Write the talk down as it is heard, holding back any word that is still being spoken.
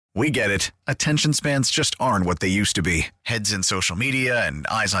We get it. Attention spans just aren't what they used to be. Heads in social media and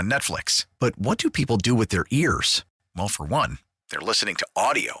eyes on Netflix. But what do people do with their ears? Well, for one, they're listening to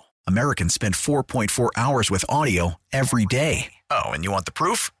audio. Americans spend 4.4 hours with audio every day. Oh, and you want the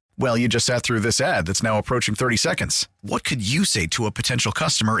proof? Well, you just sat through this ad that's now approaching 30 seconds. What could you say to a potential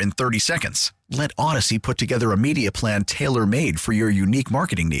customer in 30 seconds? Let Odyssey put together a media plan tailor-made for your unique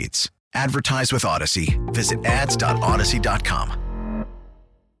marketing needs. Advertise with Odyssey. Visit ads.odyssey.com.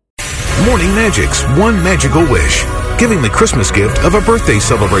 Morning Magic's One Magical Wish, giving the Christmas gift of a birthday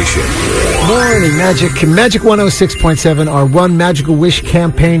celebration. Morning Magic. Magic 106.7, our One Magical Wish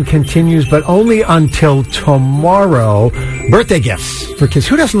campaign continues, but only until tomorrow. Birthday gifts for kids.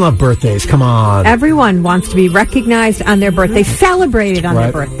 Who doesn't love birthdays? Come on. Everyone wants to be recognized on their birthday, celebrated on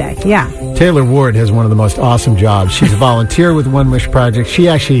their birthday. Yeah. Taylor Ward has one of the most awesome jobs. She's a volunteer with One Wish Project. She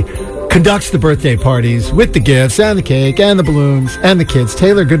actually conducts the birthday parties with the gifts and the cake and the balloons and the kids.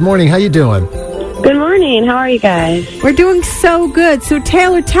 Taylor, good morning. How you doing? Good morning. How are you guys? We're doing so good. So,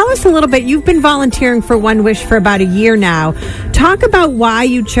 Taylor, tell us a little bit. You've been volunteering for One Wish for about a year now. Talk about why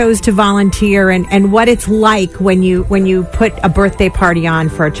you chose to volunteer and what it's like when you put a birthday party on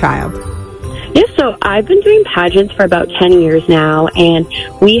for a child. Yes, so I've been doing pageants for about 10 years now, and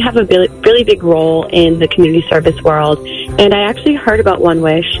we have a really big role in the community service world. And I actually heard about One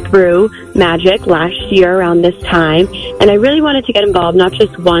Wish through Magic last year around this time, and I really wanted to get involved not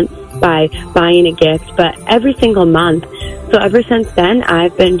just once by buying a gift, but every single month. So ever since then,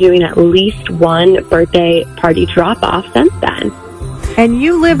 I've been doing at least one birthday party drop-off since then. And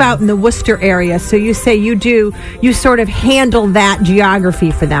you live out in the Worcester area, so you say you sort of handle that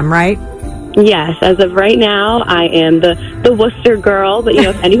geography for them, right? Yes, as of right now, I am the Worcester girl, but,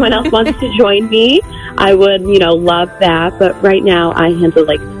 if anyone else wants to join me, I would, love that. But right now, I handle,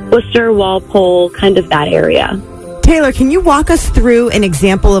 Worcester, Walpole, kind of that area. Taylor, can you walk us through an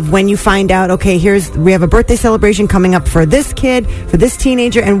example of when you find out, okay, we have a birthday celebration coming up for this kid, for this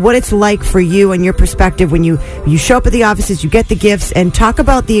teenager, and what it's like for you and your perspective when you show up at the offices, you get the gifts, and talk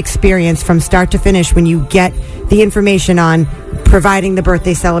about the experience from start to finish when you get the information on providing the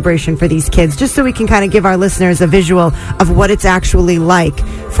birthday celebration for these kids, just so we can kind of give our listeners a visual of what it's actually like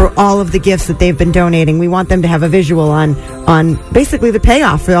for all of the gifts that they've been donating. We want them to have a visual on basically the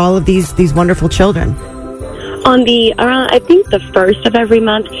payoff for all of these wonderful children. On I think the first of every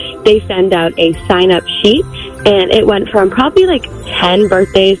month, they send out a sign-up sheet, and it went from probably 10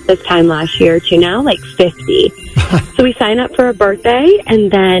 birthdays this time last year to now 50. So we sign up for a birthday,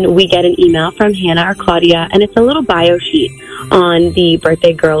 and then we get an email from Hannah or Claudia, and it's a little bio sheet on the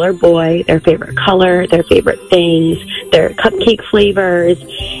birthday girl or boy, their favorite color, their favorite things, their cupcake flavors,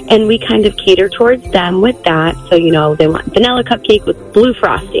 and we kind of cater towards them with that. So, they want vanilla cupcake with blue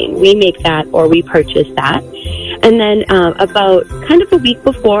frosting. We make that, or we purchase that. And then about kind of a week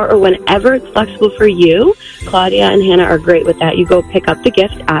before, or whenever it's flexible for you, Claudia and Hannah are great with that. You go pick up the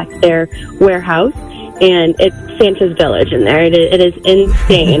gift at their warehouse, and it's Santa's Village in there. It is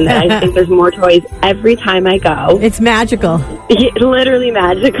insane. I think there's more toys every time I go. It's magical. Literally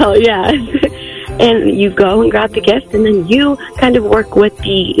magical, yes. And you go and grab the gift, and then you kind of work with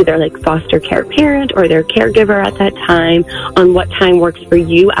the either foster care parent or their caregiver at that time on what time works for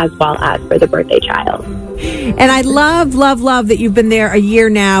you as well as for the birthday child. And I love, love, love that you've been there a year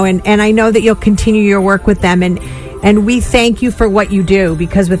now, and I know that you'll continue your work with them, and we thank you for what you do,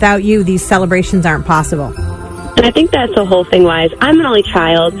 because without you, these celebrations aren't possible. And I think that's the whole thing why I'm an only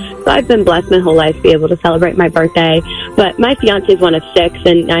child, so I've been blessed my whole life to be able to celebrate my birthday. But my fiance is one of 6,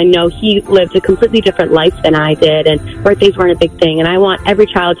 and I know he lived a completely different life than I did, and birthdays weren't a big thing. And I want every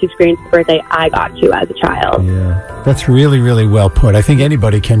child to experience the birthday I got to as a child. Yeah, that's really, really well put. I think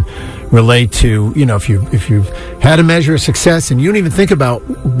anybody can relate to, if you've had a measure of success and you don't even think about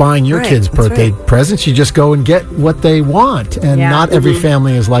buying your kids birthday presents, you just go and get what they want. And not every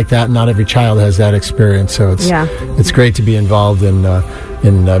family is like that. Not every child has that experience. So it's great to be involved in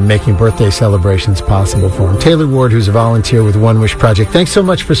making birthday celebrations possible for them. Taylor Ward, who's a volunteer with One Wish Project, thanks so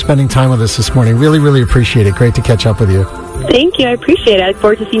much for spending time with us this morning. Really, really appreciate it. Great to catch up with you. Thank you. I appreciate it. I look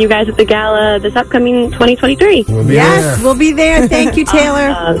forward to seeing you guys at the gala this upcoming 2023. We'll be there. We'll be there. Thank you,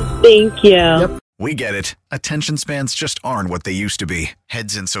 Taylor. Thank you. Yep. We get it. Attention spans just aren't what they used to be.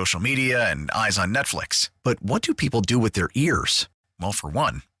 Heads in social media and eyes on Netflix. But what do people do with their ears? Well, for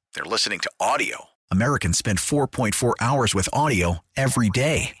one, they're listening to audio. Americans spend 4.4 hours with audio every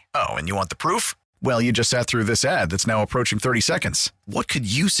day. Oh, and you want the proof? Well, you just sat through this ad that's now approaching 30 seconds. What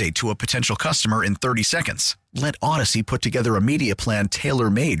could you say to a potential customer in 30 seconds? Let Odyssey put together a media plan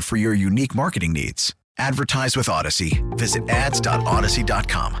tailor-made for your unique marketing needs. Advertise with Odyssey. Visit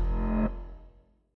ads.odyssey.com.